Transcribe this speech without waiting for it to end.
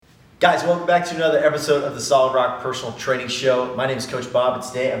Guys, welcome back to another episode of the Solid Rock Personal Training Show. My name is Coach Bob, and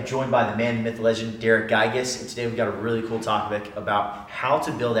today I'm joined by the man, myth, legend, Derek Gygas. And today we've got a really cool topic about how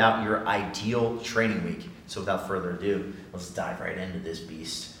to build out your ideal training week. So without further ado, let's dive right into this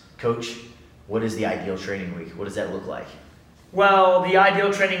beast. Coach, what is the ideal training week? What does that look like? Well, the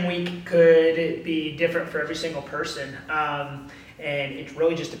ideal training week could be different for every single person. And it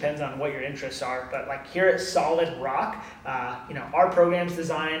really just depends on what your interests are. But like here at Solid Rock, our program's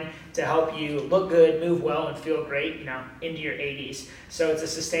designed to help you look good, move well, and feel great, into your 80s. So it's a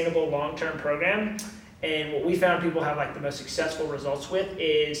sustainable long-term program. And what we found people have like the most successful results with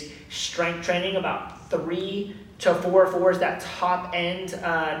is strength training, about 3 to 4 is that top end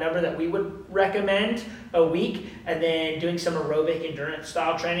number that we would recommend a week, and then doing some aerobic endurance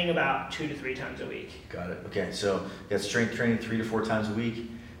style training about 2 to 3 times a week. Got it. Okay, so you got strength training 3 to 4 times a week,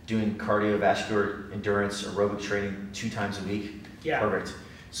 doing cardiovascular endurance aerobic training 2 times a week. Yeah. Perfect.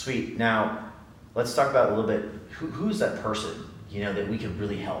 Sweet. Now, let's talk about a little bit, who's that person, that we can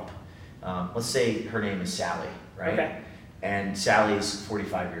really help? Let's say her name is Sally, right? Okay. And Sally's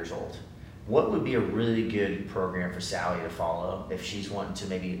 45 years old. What would be a really good program for Sally to follow if she's wanting to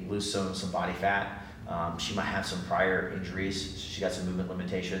maybe lose some body fat? She might have some prior injuries. She's got some movement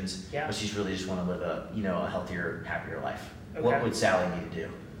limitations, but she's really just want to live a healthier, happier life. Okay. What would Sally need to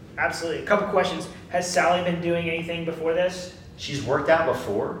do? Absolutely. A couple questions. Has Sally been doing anything before this? She's worked out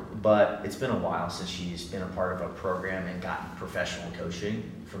before, but it's been a while since she's been a part of a program and gotten professional coaching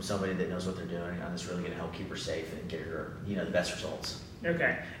from somebody that knows what they're doing, and that's really going to help keep her safe and get her, the best results.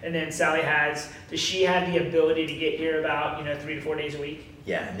 Okay. And then Sally does she have the ability to get here about, 3 to 4 days a week?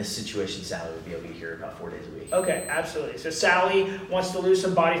 Yeah, in this situation, Sally would be able to get here about 4 days a week. Okay, absolutely. So Sally wants to lose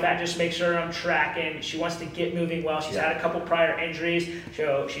some body fat, just make sure I'm tracking. She wants to get moving well. She's had a couple prior injuries,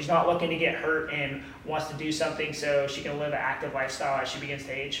 so she's not looking to get hurt and wants to do something so she can live an active lifestyle as she begins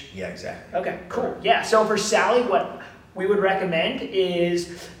to age. Yeah, exactly. Okay, cool. Yeah, so for Sally, what we would recommend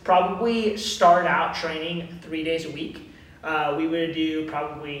is probably start out training 3 days a week. We would do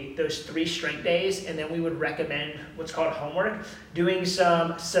probably those 3 strength days, and then we would recommend what's called homework, doing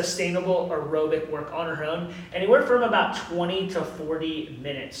some sustainable aerobic work on her own, anywhere from about 20 to 40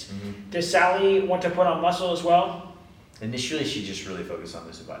 minutes. Mm-hmm. Does Sally want to put on muscle as well? Initially, she just really focused on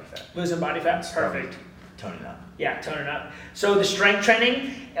losing body fat. Losing body fat, perfect. Toning up. Yeah, toning up. So the strength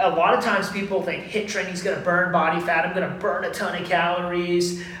training, a lot of times people think HIIT training is going to burn body fat. I'm going to burn a ton of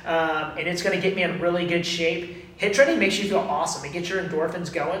calories, and it's going to get me in really good shape. HIIT training makes you feel awesome. It gets your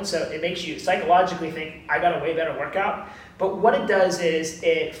endorphins going, so it makes you psychologically think, I got a way better workout. But what it does is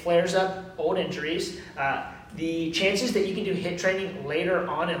it flares up old injuries. The chances that you can do HIIT training later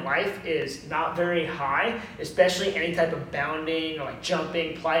on in life is not very high, especially any type of bounding or like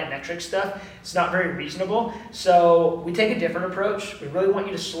jumping, plyometric stuff. It's not very reasonable. So we take a different approach. We really want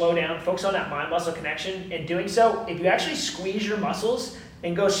you to slow down, focus on that mind-muscle connection. In doing so, if you actually squeeze your muscles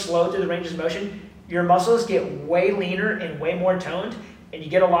and go slow through the ranges of motion, your muscles get way leaner and way more toned, and you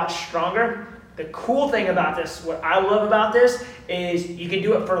get a lot stronger. The cool thing about this, what I love about this, is you can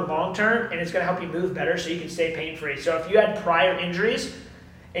do it for long term, and it's going to help you move better so you can stay pain-free. So if you had prior injuries,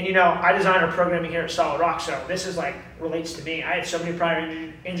 and I design our programming here at Solid Rock, so this is relates to me. I had so many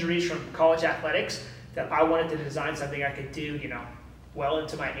prior injuries from college athletics that I wanted to design something I could do, well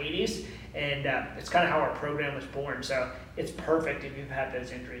into my 80s, and it's kind of how our program was born. So it's perfect if you've had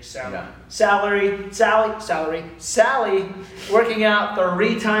those injuries. So Sally, working out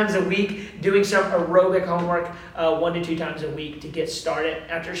 3 times a week, doing some aerobic homework 1 to 2 times a week to get started.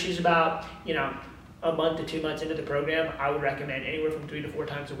 After she's about, a month to 2 months into the program, I would recommend anywhere from 3 to 4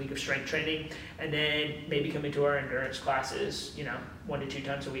 times a week of strength training, and then maybe coming to our endurance classes, 1 to 2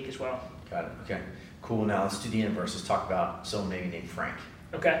 times a week as well. Got it. Okay. Cool. Now let's do the inverse. Let's talk about someone maybe named Frank.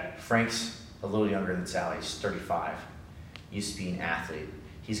 Okay. Frank's a little younger than Sally. He's 35. Used to be an athlete.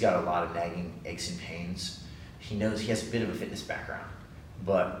 He's got a lot of nagging aches and pains. He knows he has a bit of a fitness background,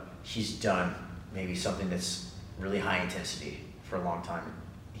 but he's done maybe something that's really high intensity for a long time.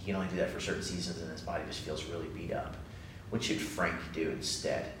 He can only do that for certain seasons, and his body just feels really beat up. What should Frank do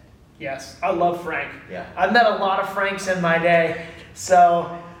instead? Yes, I love Frank. Yeah. I've met a lot of Franks in my day.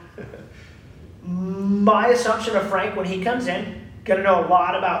 So my assumption of Frank when he comes in, going to know a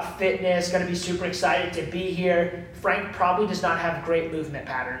lot about fitness, going to be super excited to be here. Frank probably does not have great movement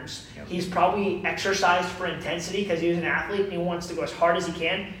patterns. Yep. He's probably exercised for intensity because he was an athlete and he wants to go as hard as he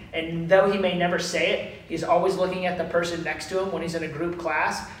can. And though he may never say it, he's always looking at the person next to him when he's in a group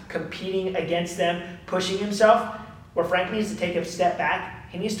class, competing against them, pushing himself. Where Frank needs to take a step back,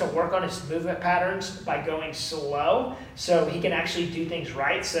 he needs to work on his movement patterns by going slow so he can actually do things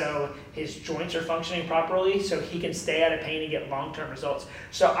right, so his joints are functioning properly, so he can stay out of pain and get long-term results.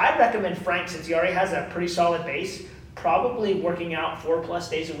 So I'd recommend Frank, since he already has a pretty solid base, probably working out 4+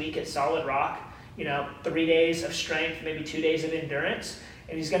 days a week at Solid Rock, 3 days of strength, maybe 2 days of endurance,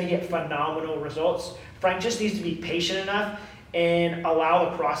 and he's going to get phenomenal results. Frank just needs to be patient enough and allow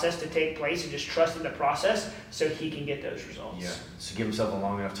the process to take place and just trust in the process so he can get those results. Yeah, so give himself a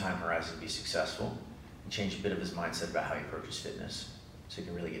long enough time horizon to be successful and change a bit of his mindset about how he approaches fitness so he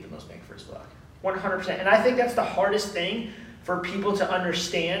can really get the most bang for his buck. 100%. And I think that's the hardest thing for people to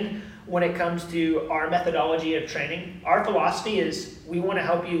understand when it comes to our methodology of training. Our philosophy is we want to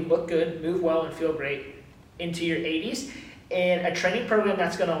help you look good, move well, and feel great into your 80s. And a training program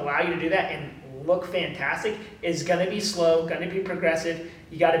that's going to allow you to do that and look fantastic is going to be slow, going to be progressive.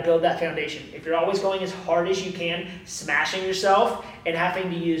 You got to build that foundation. If you're always going as hard as you can, smashing yourself and having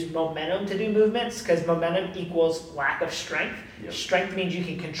to use momentum to do movements, because momentum equals lack of strength. Yep. Strength means you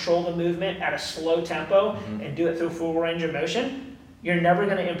can control the movement at a slow tempo and do it through full range of motion. You're never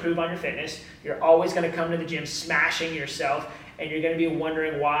going to improve on your fitness. You're always going to come to the gym smashing yourself, and you're going to be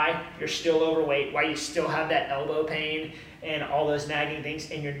wondering why you're still overweight, why you still have that elbow pain and all those nagging things,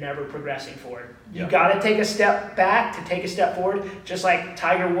 and you're never progressing forward. You got to take a step back to take a step forward, just like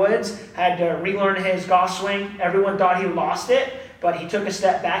Tiger Woods had to relearn his golf swing. Everyone thought he lost it, but he took a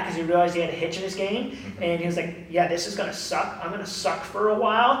step back because he realized he had a hitch in his game, and he was like, yeah, this is going to suck. I'm going to suck for a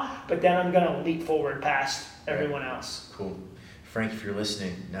while, but then I'm going to leap forward past everyone else. Cool. Frank, if you're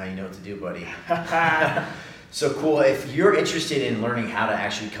listening, now you know what to do, buddy. So cool. If you're interested in learning how to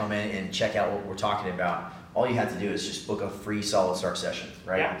actually come in and check out what we're talking about, all you have to do is just book a free Solid Start session,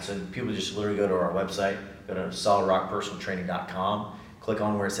 right? Yeah. So people just literally go to our website, go to solidrockpersonaltraining.com, click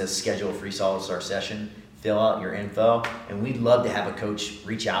on where it says schedule a free Solid Start session, fill out your info, and we'd love to have a coach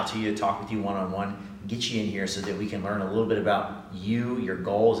reach out to you, talk with you one-on-one, get you in here so that we can learn a little bit about you, your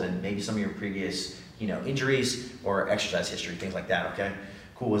goals, and maybe some of your previous injuries or exercise history, things like that, okay?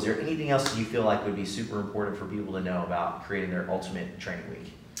 Cool. Is there anything else you feel like would be super important for people to know about creating their ultimate training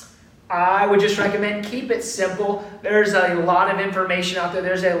week? I would just recommend keep it simple. There's a lot of information out there.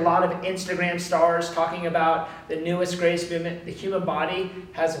 There's a lot of Instagram stars talking about the newest, greatest movement. The human body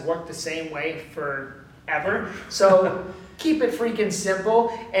has worked the same way forever. So keep it freaking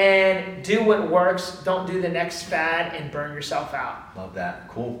simple and do what works. Don't do the next fad and burn yourself out. Love that.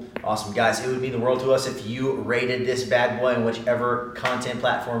 Cool. Awesome. Guys, it would mean the world to us if you rated this bad boy on whichever content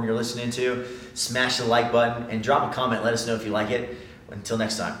platform you're listening to. Smash the like button and drop a comment. Let us know if you like it. Until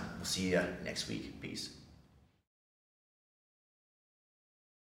next time, we'll see you next week. Peace.